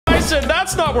Listen,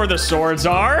 that's not where the swords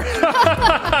are.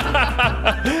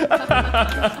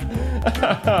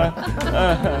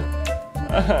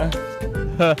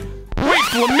 Wait,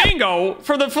 Flamingo?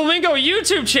 For the Flamingo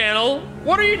YouTube channel?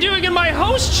 What are you doing in my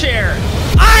host chair?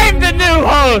 I'm the new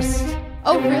host!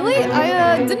 Oh, really?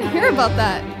 I didn't hear about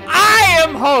that. I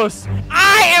am host!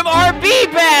 I am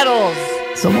RB Battles!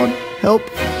 Someone help.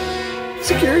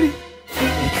 Security.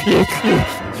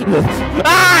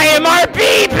 I am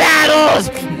RB Battles!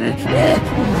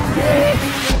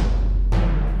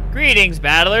 Greetings,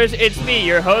 battlers. It's me,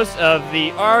 your host of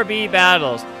the RB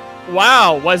Battles.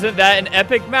 Wow, wasn't that an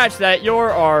epic match that you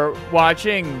are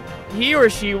watching? He or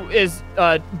she is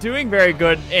doing very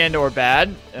good and or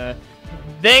bad.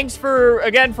 Thanks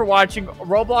again for watching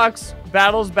Roblox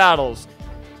Battles.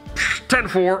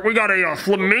 10-4, we got a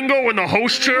Flamingo in the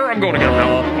host chair. I'm going to get him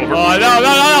now. Over. Oh,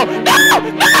 no!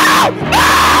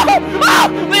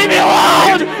 Leave me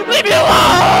alone! Leave me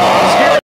alone!